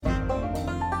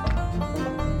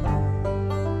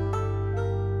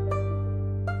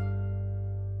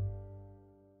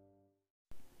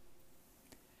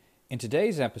In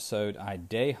today's episode, I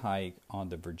day hike on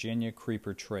the Virginia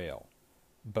Creeper Trail.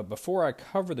 But before I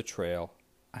cover the trail,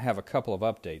 I have a couple of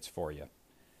updates for you.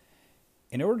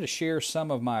 In order to share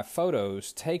some of my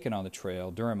photos taken on the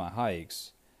trail during my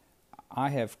hikes, I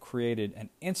have created an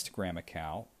Instagram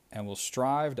account and will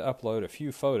strive to upload a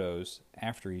few photos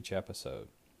after each episode.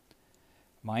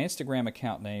 My Instagram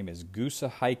account name is Goosa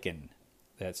Hikin.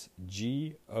 That's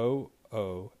GOOSEAHIKIN.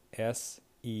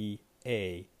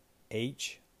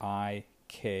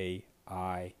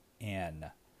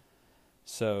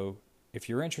 So if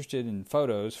you're interested in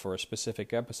photos for a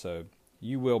specific episode,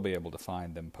 you will be able to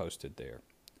find them posted there.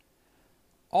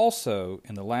 Also,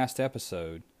 in the last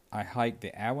episode, I hiked the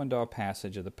Awendaw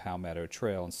Passage of the Palmetto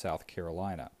Trail in South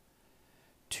Carolina.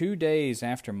 2 days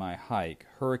after my hike,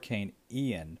 Hurricane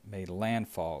Ian made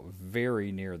landfall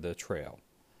very near the trail.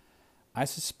 I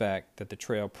suspect that the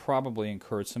trail probably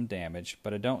incurred some damage,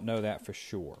 but I don't know that for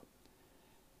sure.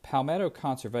 Palmetto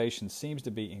conservation seems to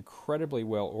be incredibly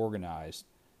well organized,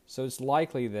 so it's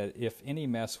likely that if any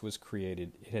mess was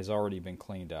created, it has already been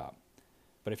cleaned up.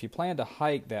 But if you plan to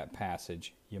hike that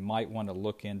passage, you might want to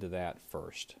look into that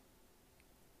first.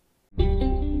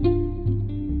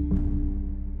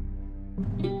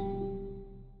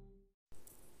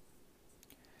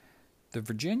 The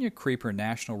Virginia Creeper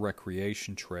National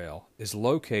Recreation Trail is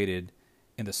located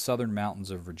in the southern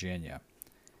mountains of Virginia.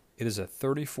 It is a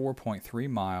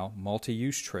 34.3-mile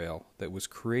multi-use trail that was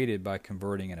created by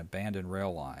converting an abandoned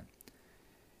rail line.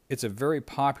 It's a very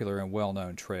popular and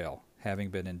well-known trail,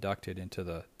 having been inducted into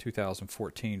the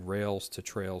 2014 Rails to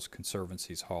Trails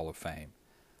Conservancy's Hall of Fame.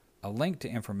 A link to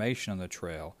information on the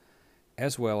trail,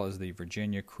 as well as the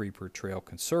Virginia Creeper Trail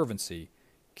Conservancy,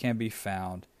 can be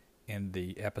found in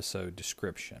the episode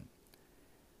description.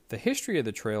 The history of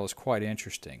the trail is quite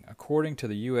interesting. According to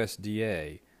the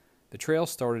USDA, the trail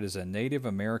started as a Native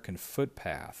American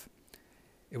footpath.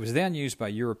 It was then used by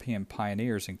European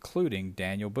pioneers, including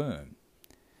Daniel Boone.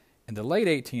 In the late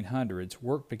 1800s,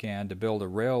 work began to build a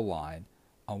rail line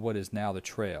on what is now the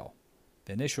trail.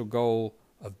 The initial goal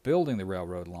of building the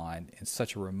railroad line in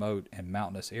such a remote and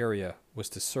mountainous area was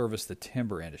to service the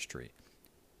timber industry.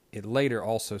 It later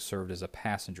also served as a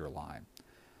passenger line.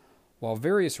 While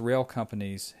various rail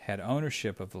companies had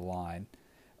ownership of the line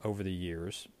over the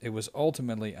years, it was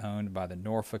ultimately owned by the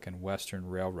Norfolk and Western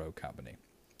Railroad Company.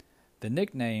 The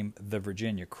nickname the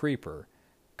Virginia Creeper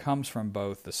comes from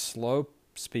both the slow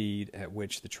speed at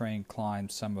which the train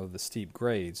climbs some of the steep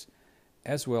grades,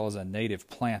 as well as a native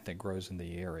plant that grows in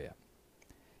the area.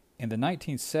 In the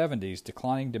 1970s,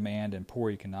 declining demand and poor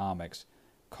economics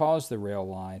caused the rail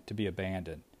line to be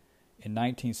abandoned. In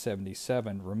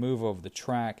 1977, removal of the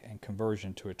track and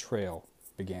conversion to a trail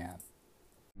began.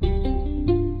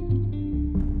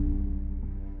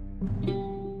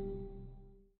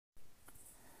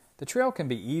 The trail can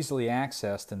be easily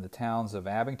accessed in the towns of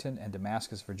Abington and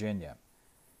Damascus, Virginia.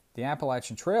 The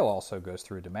Appalachian Trail also goes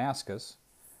through Damascus.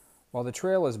 While the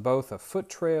trail is both a foot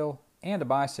trail and a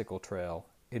bicycle trail,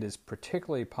 it is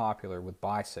particularly popular with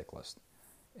bicyclists,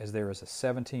 as there is a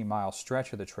 17-mile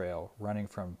stretch of the trail running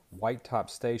from White Top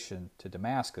Station to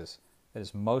Damascus that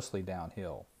is mostly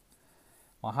downhill.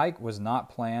 My hike was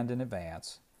not planned in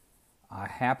advance. I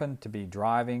happened to be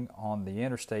driving on the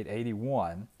Interstate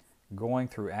 81 going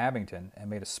through Abington and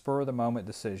made a spur-of-the-moment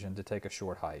decision to take a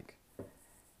short hike.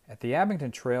 At the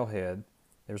Abington trailhead,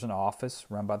 there's an office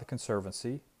run by the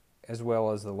Conservancy, as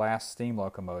well as the last steam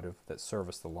locomotive that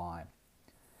serviced the line.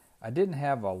 I didn't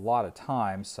have a lot of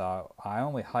time, so I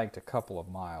only hiked a couple of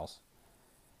miles.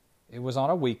 It was on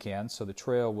a weekend, so the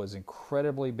trail was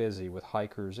incredibly busy with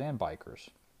hikers and bikers.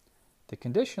 The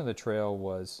condition of the trail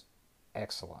was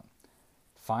excellent.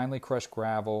 Finely crushed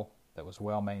gravel that was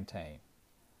well maintained.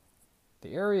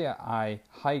 The area I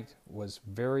hiked was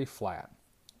very flat.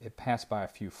 It passed by a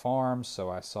few farms,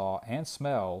 so I saw and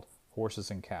smelled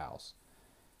horses and cows.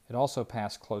 It also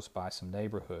passed close by some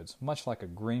neighborhoods, much like a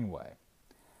greenway.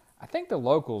 I think the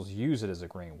locals use it as a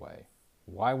greenway.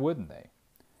 Why wouldn't they?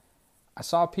 I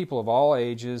saw people of all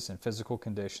ages and physical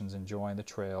conditions enjoying the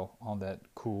trail on that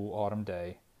cool autumn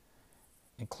day,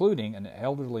 including an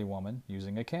elderly woman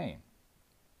using a cane.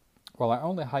 While I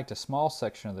only hiked a small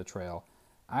section of the trail,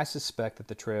 I suspect that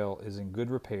the trail is in good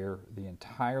repair the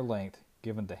entire length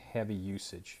given the heavy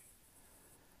usage.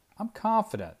 I'm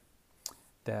confident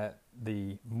that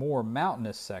the more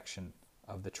mountainous section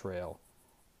of the trail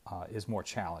is more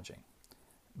challenging.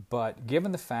 But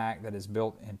given the fact that it's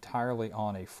built entirely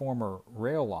on a former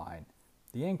rail line,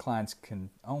 the inclines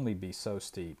can only be so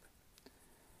steep.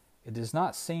 It does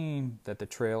not seem that the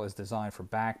trail is designed for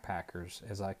backpackers,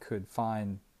 as I could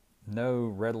find no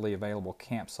readily available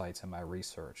campsites in my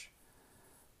research.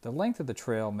 The length of the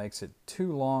trail makes it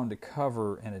too long to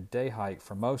cover in a day hike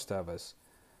for most of us,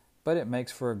 but it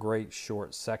makes for a great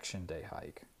short section day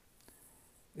hike.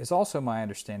 It's also my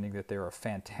understanding that there are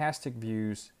fantastic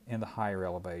views in the higher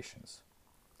elevations.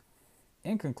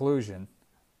 In conclusion,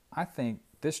 I think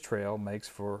this trail makes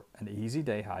for an easy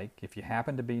day hike if you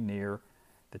happen to be near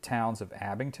the towns of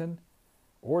Abington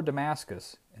or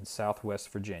Damascus in southwest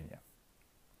Virginia.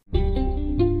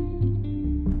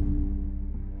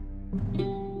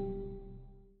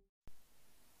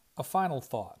 A final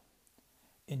thought.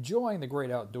 Enjoying the great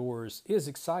outdoors is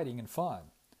exciting and fun,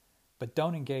 but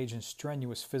don't engage in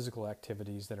strenuous physical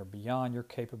activities that are beyond your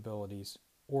capabilities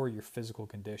or your physical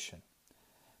condition.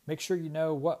 Make sure you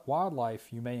know what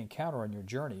wildlife you may encounter on your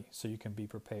journey so you can be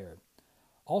prepared.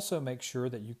 Also make sure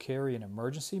that you carry an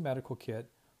emergency medical kit,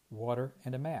 water,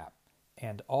 and a map,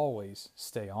 and always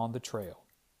stay on the trail.